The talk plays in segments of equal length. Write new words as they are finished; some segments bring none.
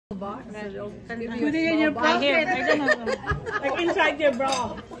Put it in your pocket. I don't know. Like inside your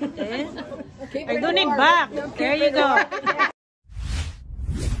bra. Okay. I don't need back. There you go.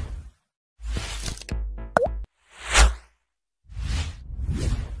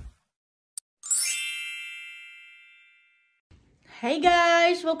 Hey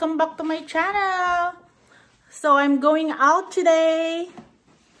guys, welcome back to my channel. So I'm going out today.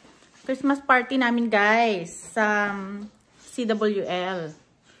 Christmas party namin guys sa CWL.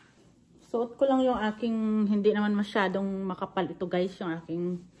 Suot ko lang yung aking, hindi naman masyadong makapal ito guys, yung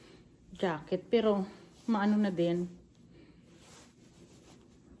aking jacket. Pero maano na din.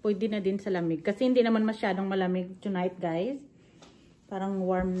 Pwede na din sa lamig. Kasi hindi naman masyadong malamig tonight guys. Parang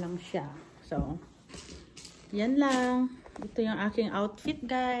warm lang siya. So, yan lang. Ito yung aking outfit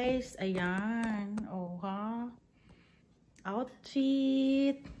guys. Ayan. Oh ha.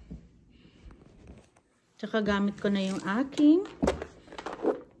 Outfit. Tsaka gamit ko na yung aking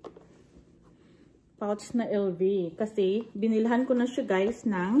pouch na LV. Kasi binilhan ko na siya guys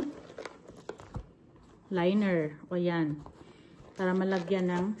ng liner. O yan. Para malagyan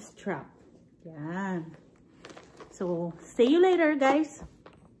ng strap. Yan. So, see you later guys.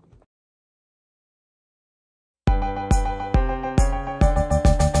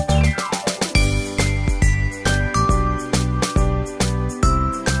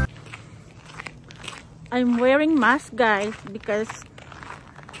 I'm wearing mask guys because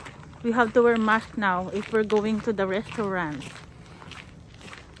we have to wear mask now if we're going to the restaurant.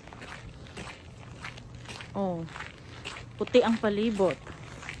 Oh, puti ang palibot.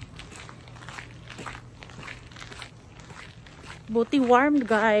 Buti warm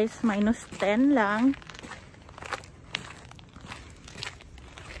guys, -10 lang.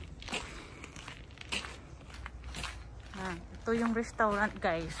 Ito yung restaurant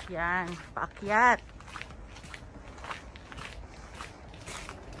guys, yan, paakyat.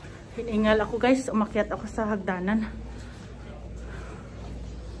 Hiningal ako guys, umakyat ako sa hagdanan.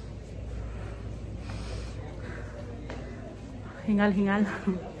 Hingal-hingal.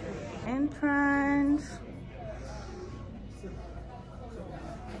 Entrance.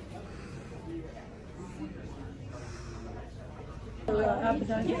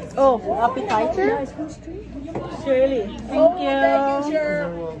 Oh, appetizer? Shirley. Thank you. Thank you,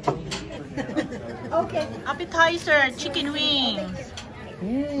 sir. Okay. Appetizer, chicken wings.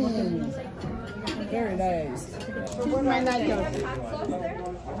 Very nice.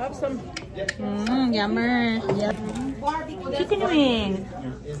 Have some. Yummer. Yep. Chicken wings.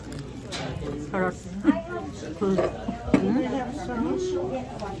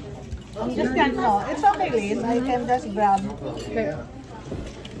 Just can't know. It's okay, Liz. I can just grab. Okay.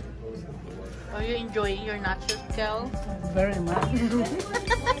 Are you enjoying your nachos, Kel? Very much.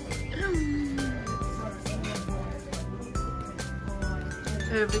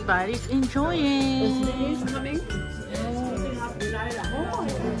 Everybody's enjoying. Is coming? Oh,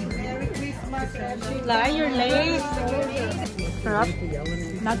 Merry Christmas. Lai, you're late. Sarap.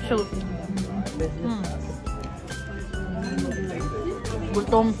 Nachos.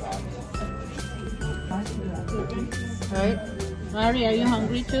 Gutom. Right? Mari, are you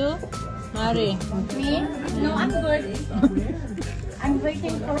hungry too? Mari. Me? No, I'm good. I'm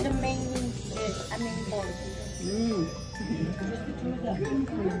waiting for the main course.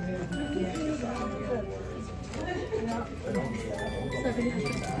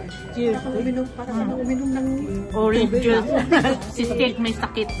 Cheers. Orange juice. Si Steve may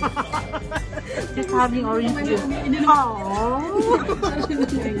sakit. She's having orange juice. Aww.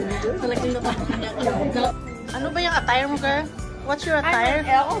 Ano ba yung attire mo, girl? What's your attire?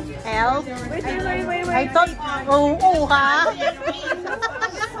 Elf. Elf? Wait. I thought, oo ha?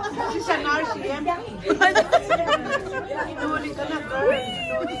 She's an RCM.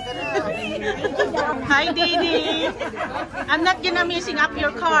 Hi, Didi. I'm not gonna messing up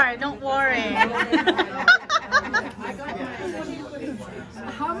your car. Don't worry.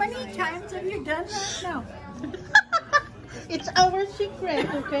 How many times have you done that now? It's our secret,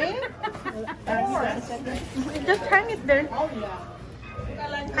 okay? Just hang it there.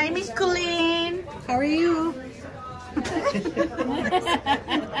 Hi, Miss Colleen. How are you?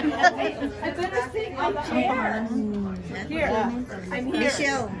 Here. I'm here.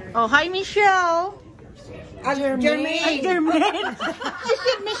 Michelle. Oh, hi, Michelle. Jermaine. Hi, Jermaine. She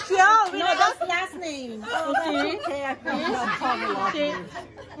said Michelle. No, that's last name. Okay. Okay.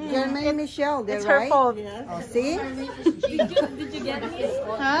 Jermaine Michelle, It's right? her fault. Oh, see? Did you get me?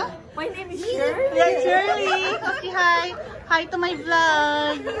 Huh? My name is Shirley. Yeah, Shirley. Okay, hi. Hi to my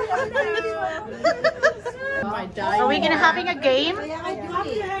vlog. Are we gonna having a game?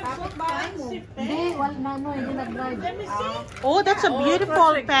 Oh, that's a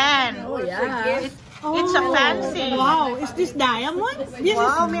beautiful pen. Oh, yeah. It's a fancy. Wow, is this diamond? This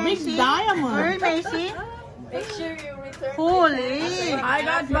Wow, is big Macy. diamond. Very Macy. Make sure you return. Holy. I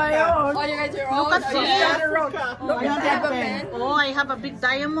got my own. Oh, you guys are Look all. at this. Look at that pen. Oh, I have a big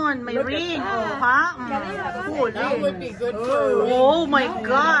diamond. My ring. Oh, huh? Holy. That would be good for. Oh my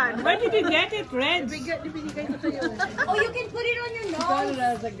God. Where did you get it, Red? Oh, you can put it on your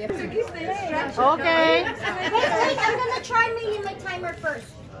nose. Okay. Wait, I'm gonna try my timer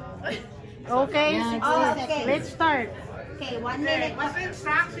first. Okay. Oh, okay. Let's start. Okay, 1 minute. What's the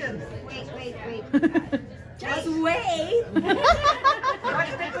instructions? Wait. Just wait.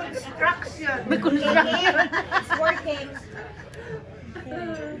 What's the construction? The construction. It's working.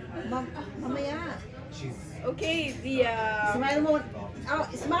 Mamaya. Okay, the Smile mo. Oh,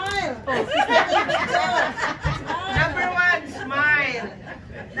 smile. Number 1, smile.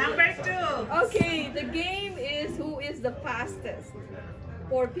 Number 2. Okay, the game is who is the fastest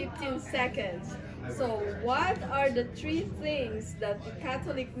for 15 seconds. So, what are the 3 things that the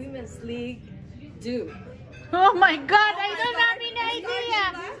Catholic Women's League do? Oh my God, I don't have any idea.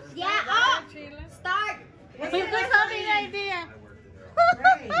 Yeah, oh, start. I don't have any idea.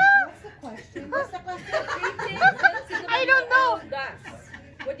 What's the question? 3 things that I don't know. does.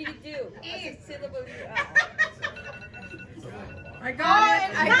 What do you do? As a CWL. I got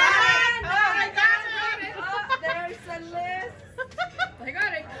it. I got it. Oh, I got it. Oh, there's a list. I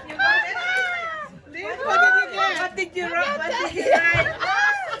got it. You got it. Liz, what did you get? What did you write? What did you write?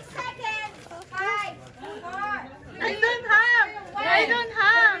 6 seconds. 5, 4. I don't have. I don't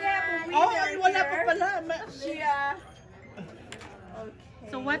have. Oh, wala pa pala.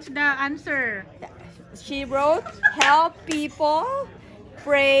 So what's the answer? She wrote, help people,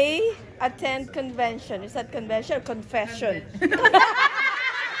 pray, attend convention. Is that convention or confession?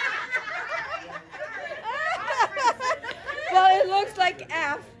 Well, it looks like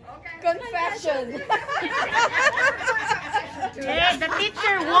F. Confession. Hey, the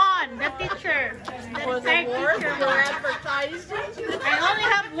teacher won. The teacher. The third teacher won. I only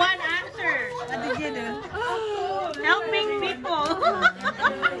have one answer. What did you do? Helping people.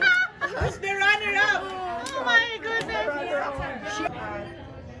 Who's the runner-up? Oh my goodness.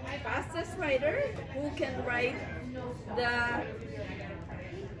 Fastest writer who can write the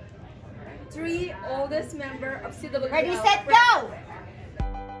 3 oldest member of CWL. Ready, set, go!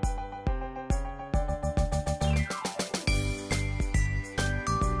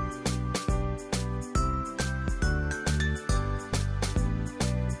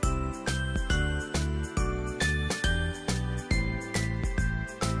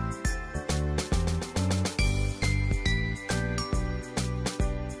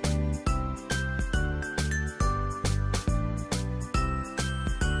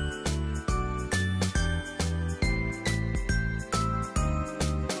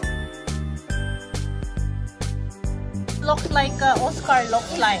 Looks like Oscar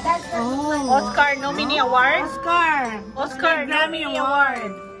looks like. Oscar nominee award. Oscar Grammy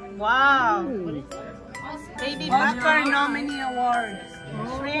award. Wow. Lady Oscar nominee award.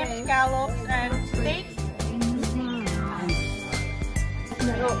 shrimp, scallops, and steak.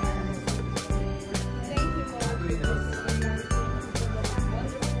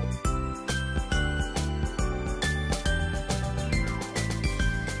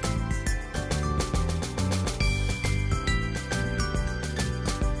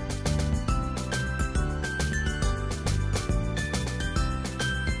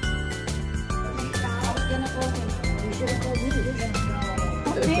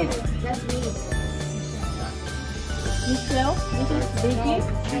 Michelle, this is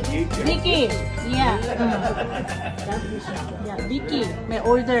Vicky. Yeah. Yeah, Vicky. My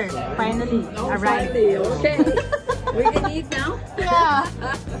order finally arrived. Okay. We can eat now? Yeah.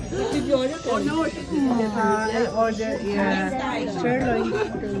 Oh no, it is. I ordered sirloin.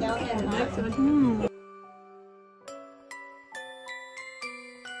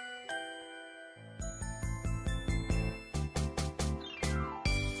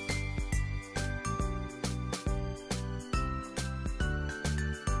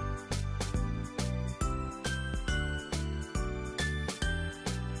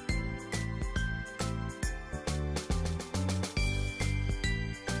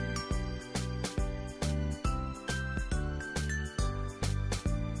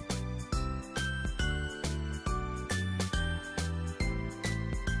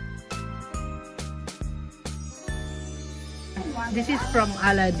 This is from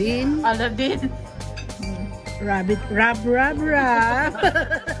Aladdin. Aladdin. Rabbit, rab.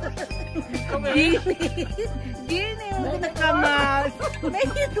 Guinea with the camas.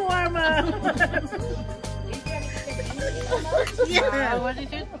 Make it warmer. Yeah. What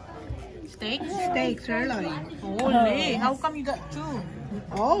is it? Steak? Steak sirloin. Holy. How come you got two?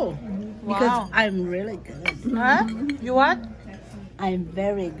 Oh, because Wow. I'm really good. Huh? You what? I'm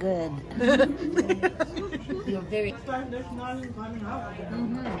very good. You're very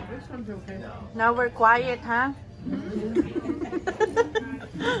Now we're quiet, huh?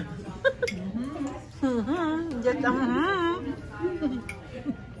 Just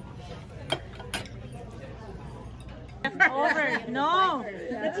over. No.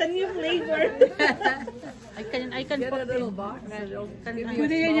 That's a new flavor. I can put a little box. Put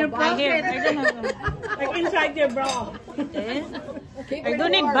it in your my hair. pocket. I don't know. Like inside your bra. Okay. I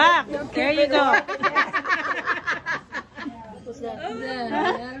don't need back. There you go.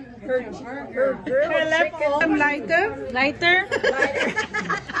 Her left some lighter. Lighter?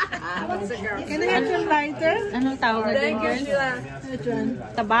 Can I have some lighter? Anong tawag na din?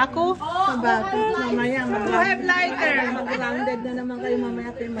 Tobacco? Tobacco. Mamaya, have lighter. Mag-grounded na naman kayo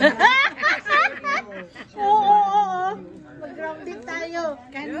mamaya. Oo. Mag-grounded tayo.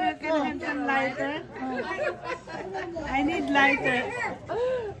 Can I have some lighter? I need lighter.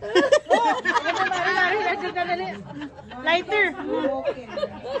 Lighter.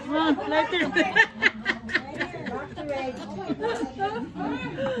 Lighter.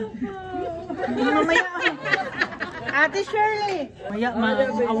 Mamaya. Ate Shirley. Maya,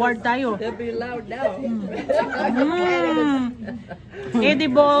 award tayo. They'll be loud now.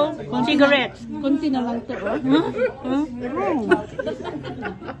 Edible cigarettes. Kunti na lang to.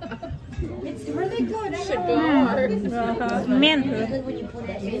 It's really good. Mint. When you put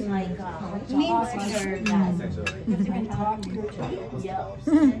that in like mint or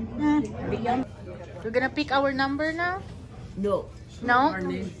We're gonna pick our number now? No. No?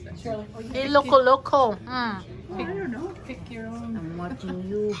 Eh, loco. I don't know. Pick your own. I'm watching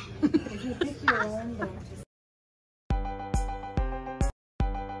you.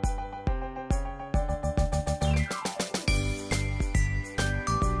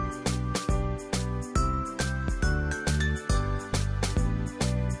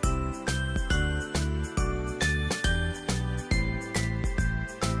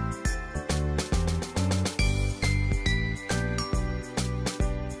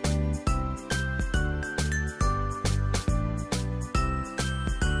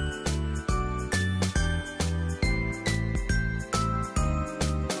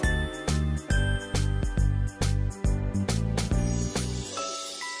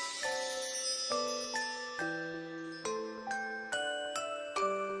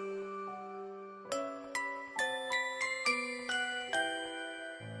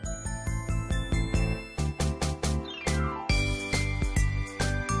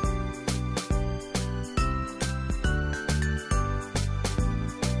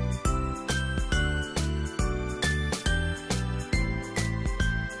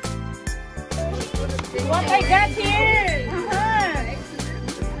 What I got here?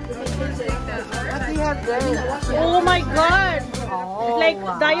 What do you have there? Oh my god! It's like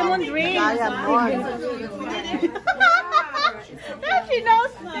diamond ring. Diamond. She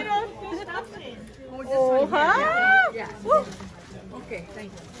knows. Oh, huh? Okay, thank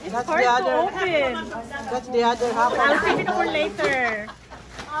you. It's That's hard the to other. open. That's the other half. I'll save it for later.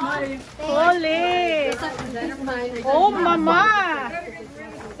 Holy! Oh, mama!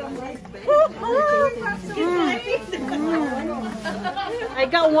 I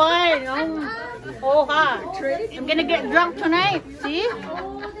got one. Oh, ha. I'm gonna get drunk tonight. See?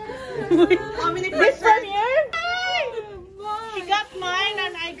 This one here? She got mine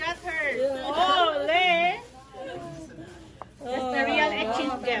and I got hers. Oh, that's the real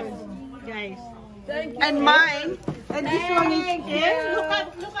exchange gift, guys. And mine. And this one is. Look at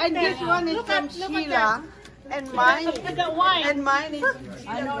And that. this one is from Sheila. And mine. I got wine. And mine is.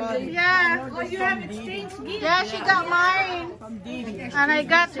 Yeah. Oh, you have exchanged gifts. Yeah, she got mine. And I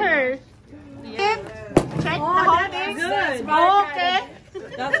got hers. Check the whole thing. good. Okay.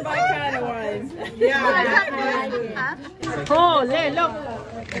 That's my kind of wine. Oh, look.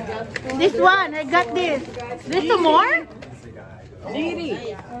 This one, I got this. This some more?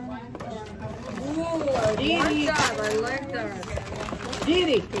 Didi. Didi. I like that.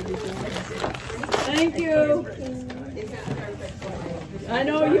 Didi. Thank you. I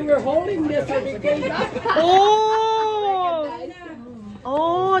know you were holding this when you came up.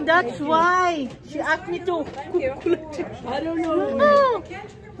 Oh, that's why. She asked me to. I don't know. Oh,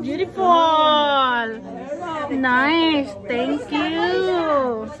 beautiful. Nice. Thank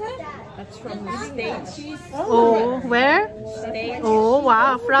you. That's from the States. Oh, where? States. Oh,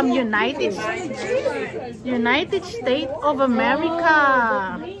 wow. From United States of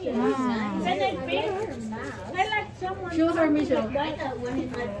America. Show her, Michelle.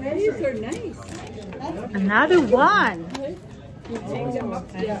 These are nice. Another one.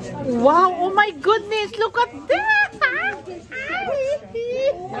 Wow, oh my goodness, look at that.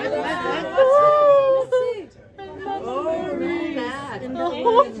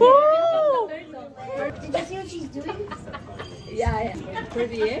 Did you see what she's doing? Yeah.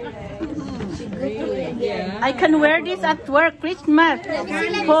 Pretty, eh? Really? Yeah. I can wear this at work, Christmas.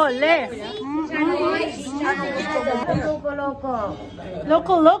 Hole. Loco.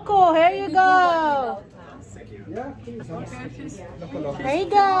 Loco, loco, here you go. Hey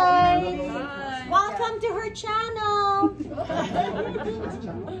guys. Welcome to her channel.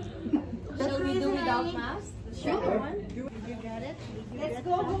 Shall we do without mask? Sure. You got it? Let's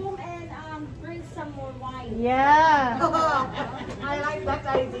go home and bring some more wine. Yeah. I like that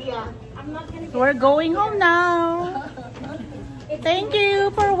idea. I'm not gonna get We're going home now. Thank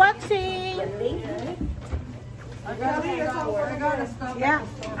you for watching. Yeah,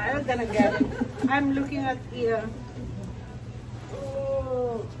 I'm gonna get it. I'm looking at here.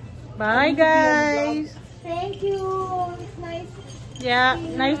 Bye guys. Thank you. It's nice. Yeah,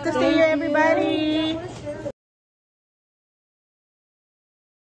 nice to see you everybody.